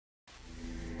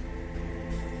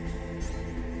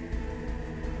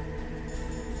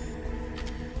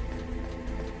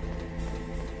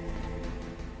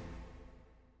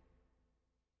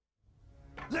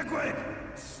Liquid!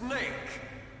 Snake!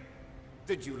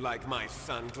 Did you like my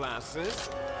sunglasses?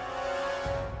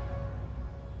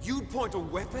 You'd point a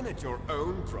weapon at your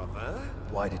own brother?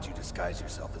 Why did you disguise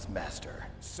yourself as Master?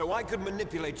 So I could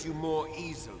manipulate you more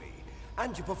easily.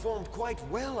 And you performed quite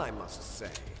well, I must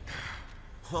say.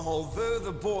 Although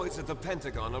the boys at the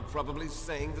Pentagon are probably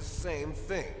saying the same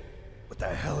thing. What the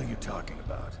hell are you talking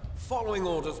about? Following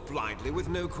orders blindly with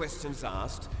no questions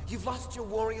asked, you've lost your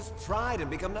warrior's pride and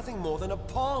become nothing more than a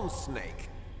pawn, Snake.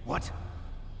 What?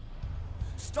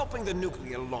 Stopping the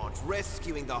nuclear launch,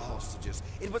 rescuing the hostages,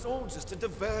 it was all just a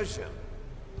diversion.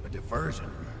 A diversion?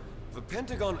 The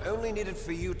Pentagon only needed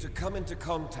for you to come into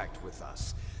contact with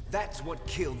us. That's what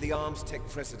killed the Armstech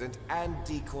president and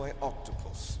decoy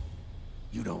Octopus.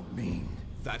 You don't mean...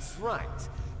 That's right.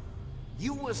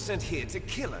 You were sent here to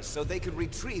kill us so they could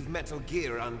retrieve Metal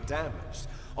Gear undamaged,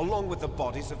 along with the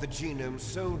bodies of the Genome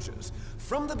soldiers.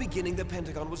 From the beginning, the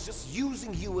Pentagon was just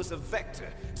using you as a vector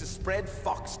to spread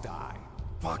Fox Die.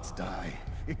 Fox Die?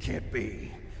 It can't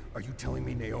be. Are you telling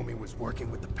me Naomi was working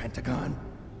with the Pentagon?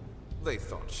 They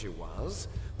thought she was,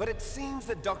 but it seems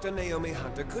that Dr. Naomi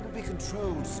Hunter couldn't be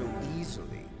controlled so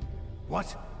easily.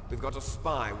 What? We've got a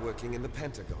spy working in the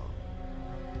Pentagon.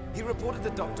 He reported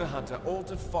that Dr. Hunter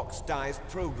altered Fox Die's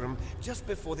program just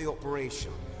before the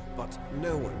operation, but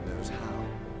no one knows how,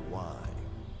 why.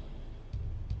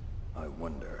 I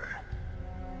wonder...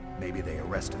 Maybe they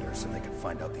arrested her so they could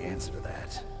find out the answer to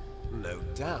that. No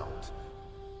doubt.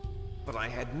 But I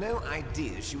had no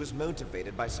idea she was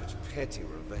motivated by such petty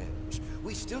revenge.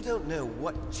 We still don't know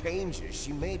what changes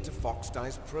she made to Fox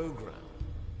Die's program.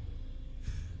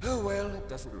 Oh well, it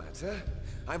doesn't matter.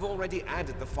 I've already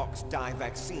added the Fox Die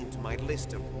vaccine to my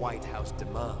list of White House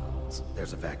demands.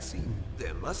 There's a vaccine?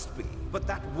 There must be, but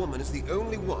that woman is the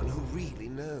only one who really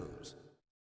knows.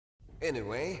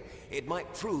 Anyway, it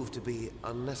might prove to be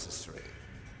unnecessary.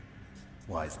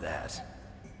 Why's that?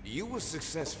 You were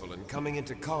successful in coming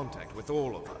into contact with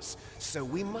all of us, so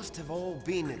we must have all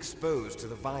been exposed to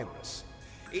the virus.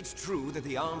 It's true that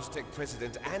the Armstech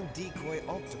president and decoy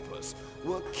Octopus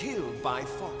were killed by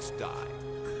Fox Die,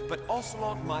 but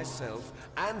Ocelot, myself,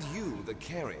 and you, the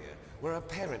carrier, were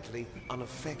apparently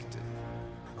unaffected.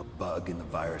 A bug in the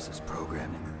virus's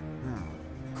programming?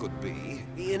 Could be.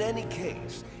 In any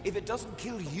case, if it doesn't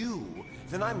kill you,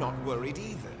 then I'm not worried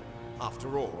either.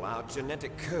 After all, our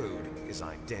genetic code is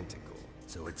identical.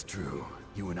 So it's true.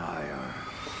 You and I are...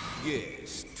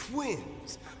 Yes,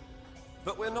 twins.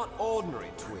 But we're not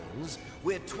ordinary twins.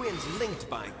 We're twins linked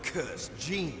by cursed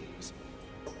genes.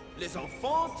 Les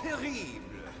enfants terribles.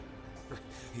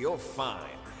 You're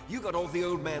fine. You got all the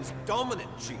old man's dominant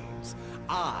genes.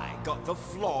 I got the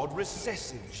flawed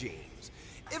recessive genes.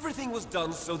 Everything was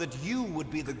done so that you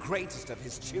would be the greatest of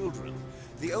his children.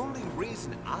 The only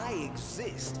reason I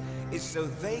exist is so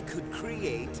they could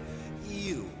create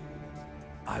you.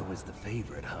 I was the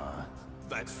favorite, huh?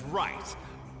 That's right.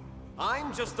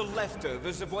 I'm just the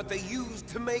leftovers of what they used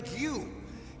to make you.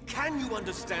 Can you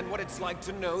understand what it's like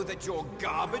to know that you're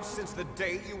garbage since the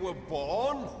day you were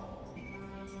born?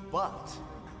 But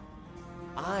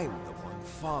I'm the one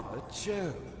Father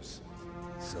chose.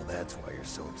 So that's why you're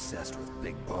so obsessed with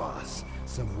Big Boss.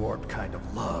 Some warped kind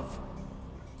of love.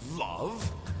 Love?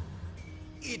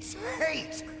 It's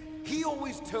hate! He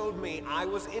always told me I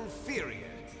was inferior,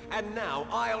 and now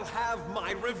I'll have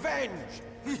my revenge!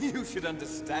 You should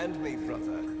understand me,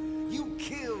 brother. You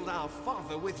killed our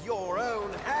father with your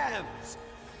own hands!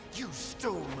 You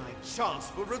stole my chance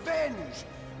for revenge!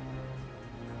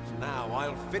 Now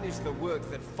I'll finish the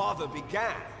work that Father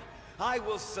began. I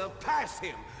will surpass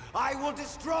him! I will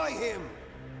destroy him!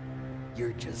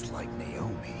 You're just like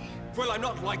Naomi. Well, I'm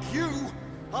not like you!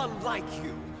 Unlike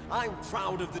you, I'm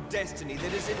proud of the destiny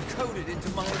that is encoded into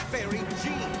my very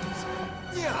genes!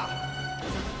 Yeah!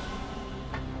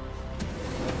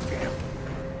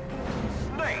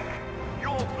 Snake!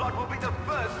 Your blood will be the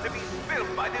first to be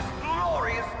spilled by this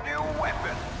glorious new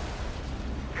weapon!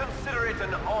 Consider it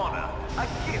an honor,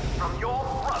 a gift from your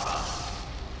brother!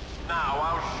 Now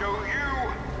I'll show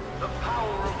you the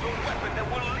power of the weapon that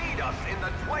will lead us in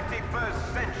the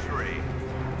 21st century!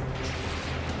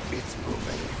 It's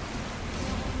moving.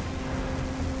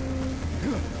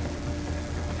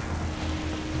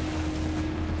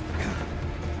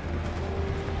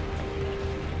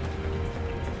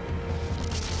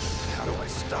 How do I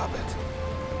stop it?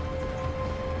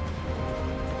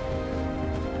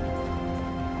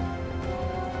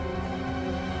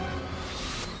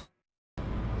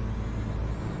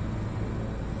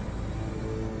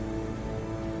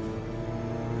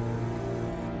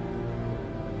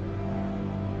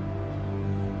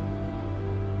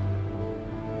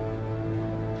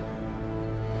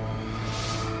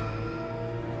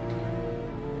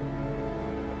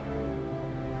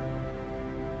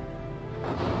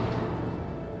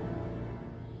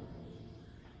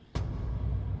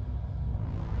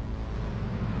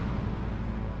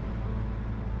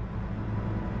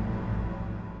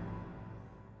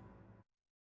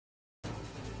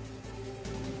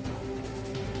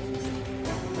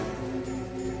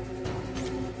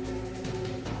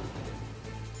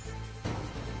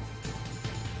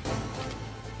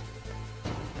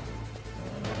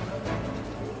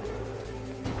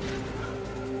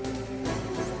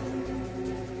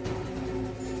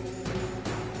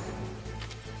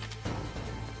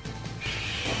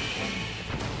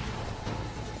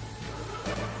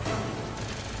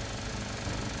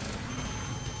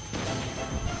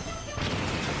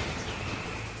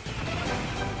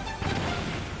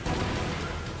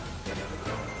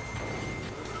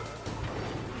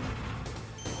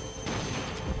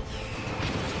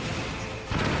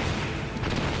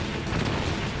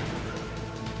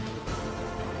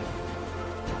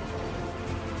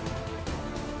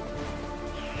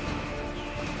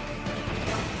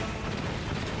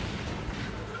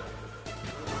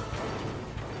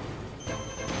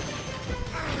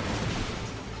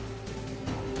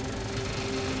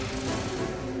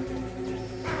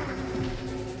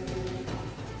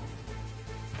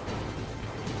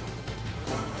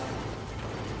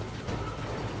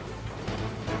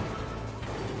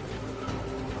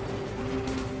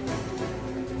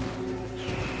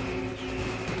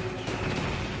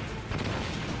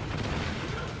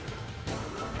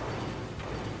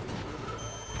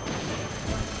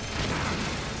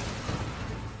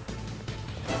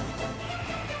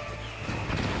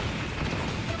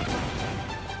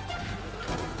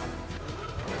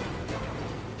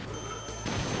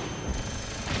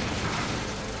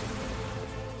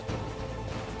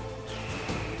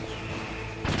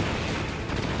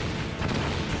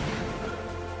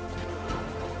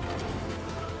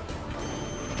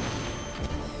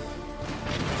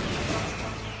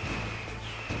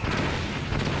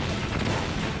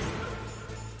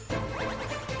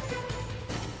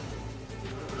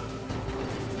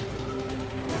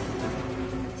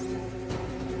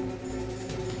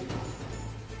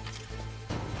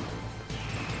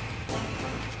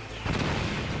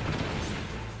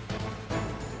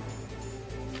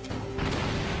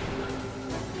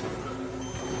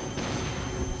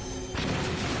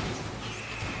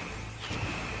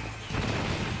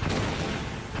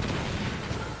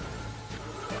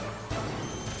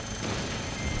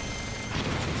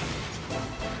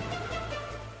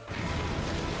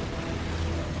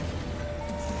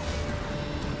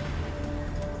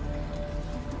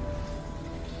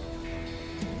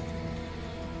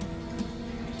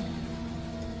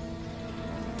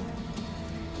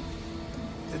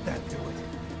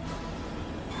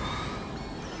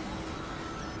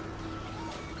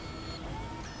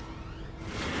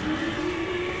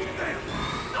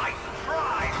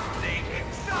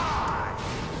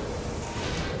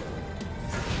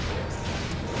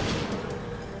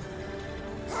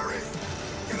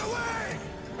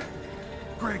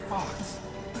 Grey Fox.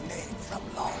 A name from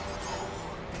long ago.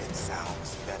 It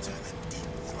sounds better than Deep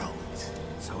Throat.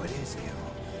 So it is you.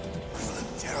 You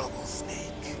look terrible,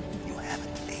 Snake. You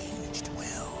haven't aged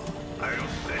well. I'll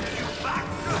send you back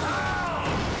to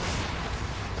hell!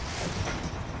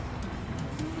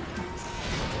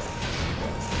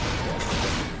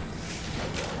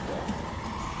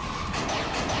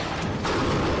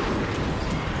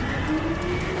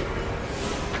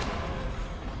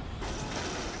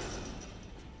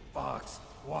 Fox,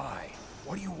 why?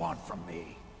 What do you want from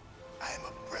me? I am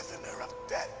a prisoner of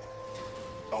death.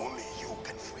 Only you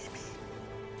can free me.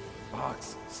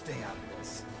 Fox, stay out of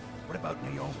this. What about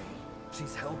Naomi?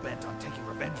 She's hell-bent on taking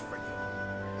revenge for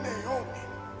you. Naomi?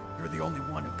 You're the only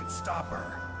one who can stop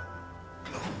her.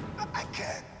 No, I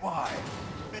can't. Why?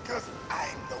 Because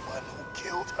I'm the one who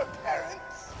killed her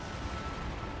parents.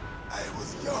 I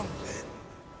was young then,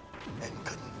 and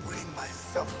couldn't bring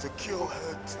myself to kill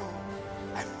her too.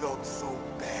 I felt so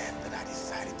bad that I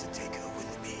decided to take her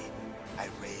with me. I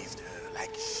raised her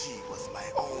like she was my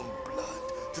own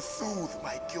blood, to soothe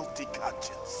my guilty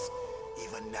conscience.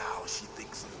 Even now, she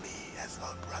thinks of me as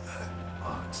her brother.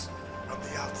 Fox. From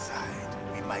the outside,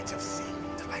 we might have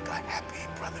seemed like a happy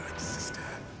brother and sister.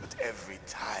 But every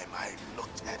time I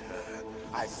looked at her,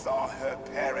 I saw her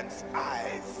parents'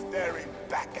 eyes staring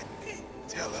back at me.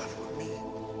 Tell her for me.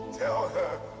 Tell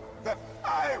her that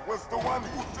I was the one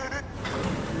who did it.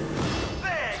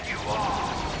 There you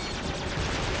are!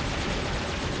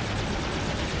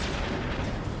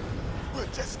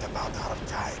 We're just about out of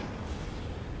time.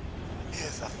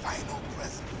 Here's a final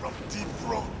present from Deep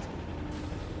Throat.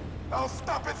 I'll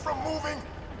stop it from moving.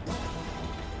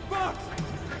 Fox!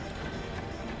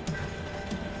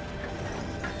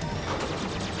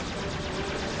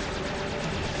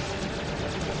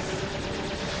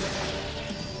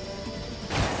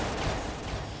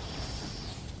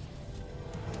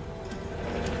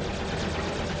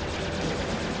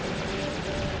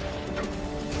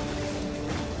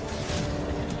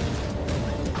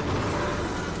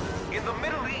 In the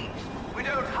Middle East, we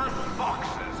don't hunt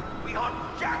foxes, we hunt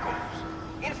jackals.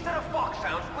 Instead of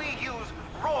foxhounds, we use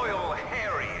Royal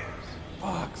Harriers.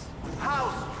 Fox! How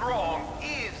strong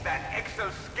is that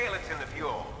exoskeleton of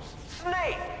yours?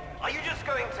 Snake, are you just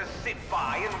going to sit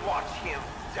by and watch him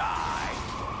die?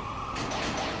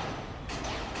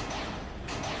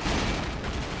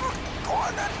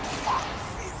 Cornered fox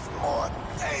is more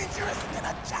dangerous than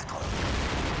a jackal.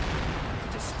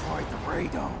 Destroyed the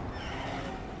radome.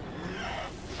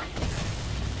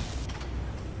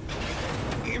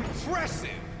 Impressive!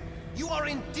 You are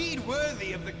indeed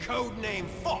worthy of the codename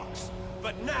Fox,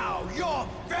 but now you're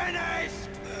finished!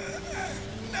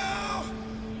 No!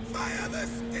 Fire the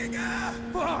stinger!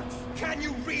 Fox! Can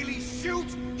you really shoot?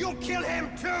 You'll kill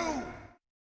him too!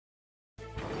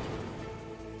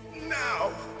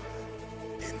 Now,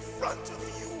 in front of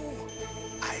you,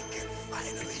 I can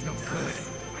finally No good.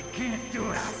 die. I can't do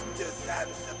it. After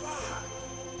Zanzibar,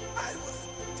 I was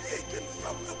taken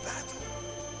from the battle.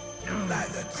 No,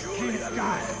 Neither I truly can't do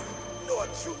alive, nor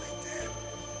truly dead.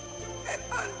 An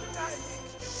undying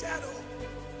shadow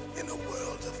in a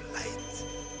world of light.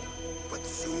 But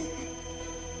soon,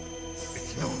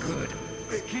 It's no good.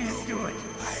 I can't do it.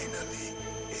 finally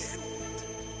end.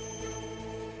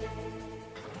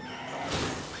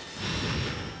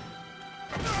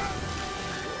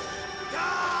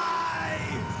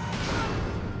 Die!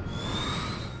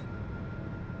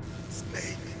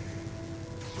 Snake,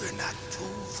 we're not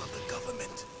tools of the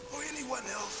government or anyone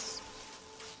else.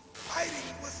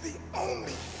 Fighting was the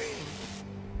only thing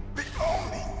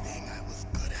I was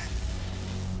good at.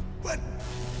 But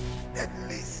at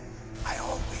least I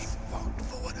always fought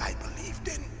for what I believed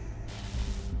in.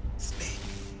 Snake,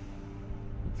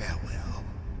 farewell.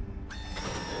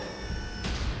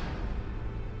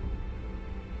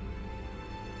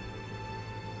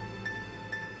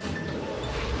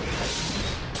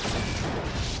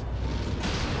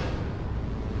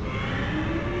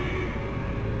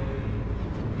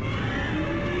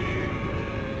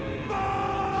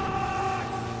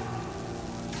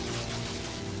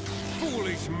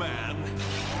 Foolish man!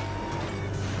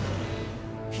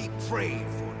 He prayed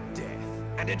for death,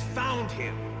 and it found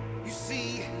him. You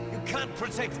see, you can't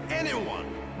protect anyone,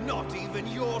 not even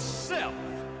yourself.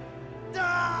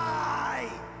 Die!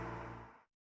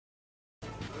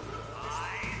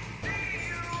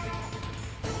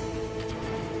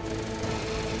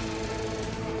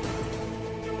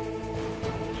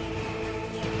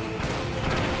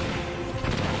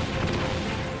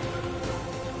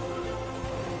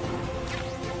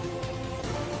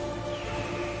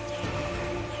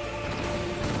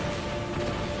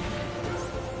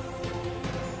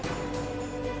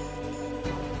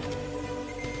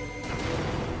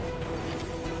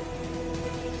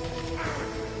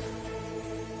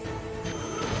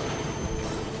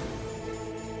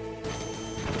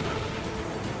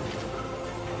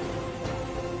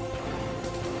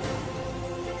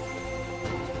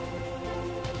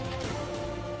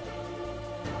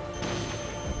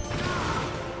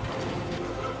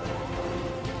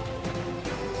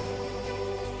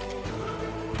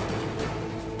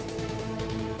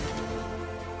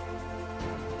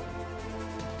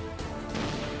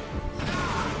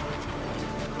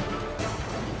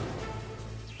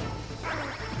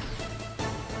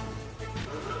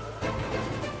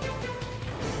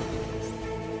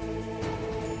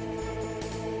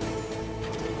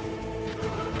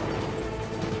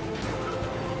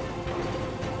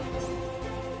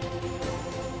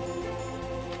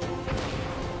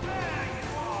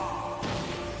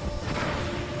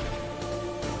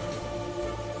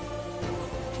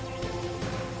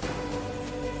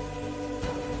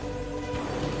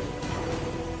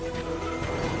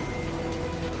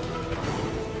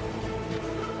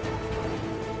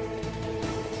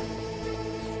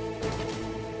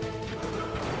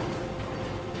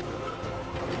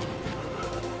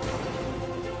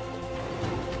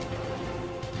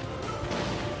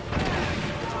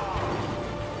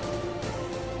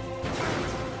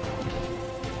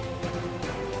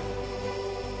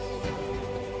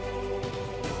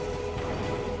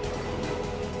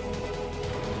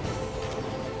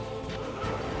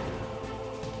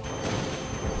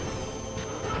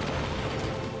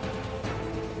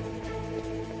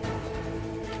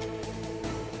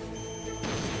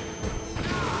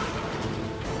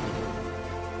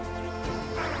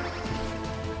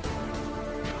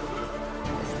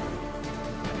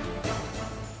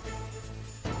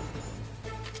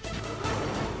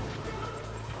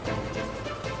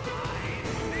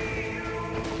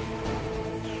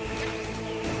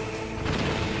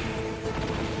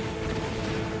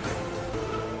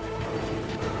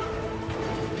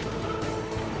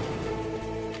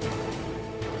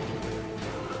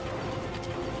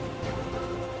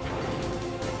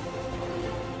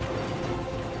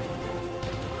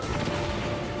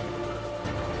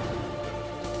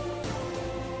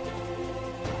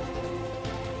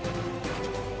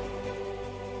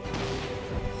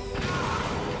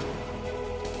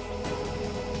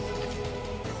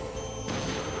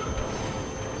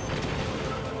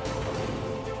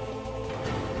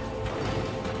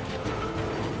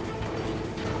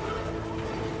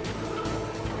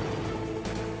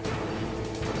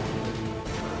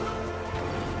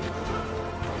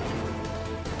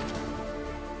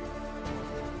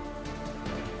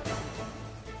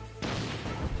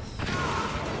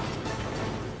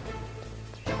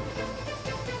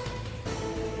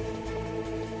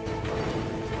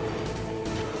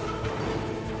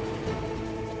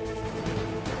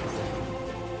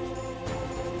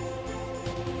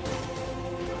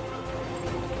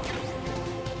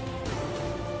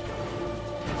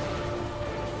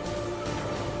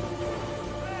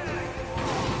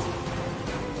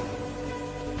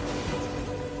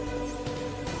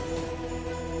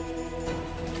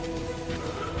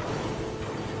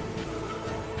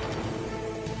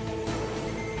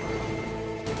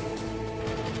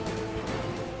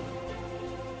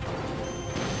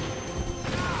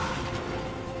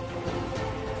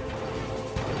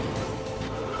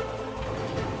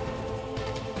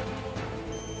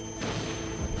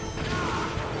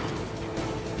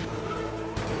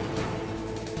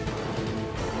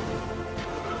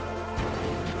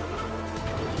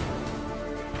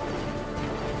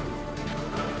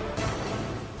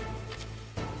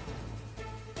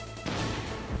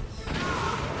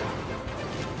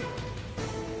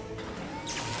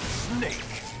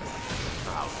 snake.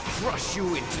 I'll crush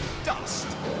you into dust.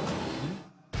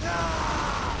 Ah!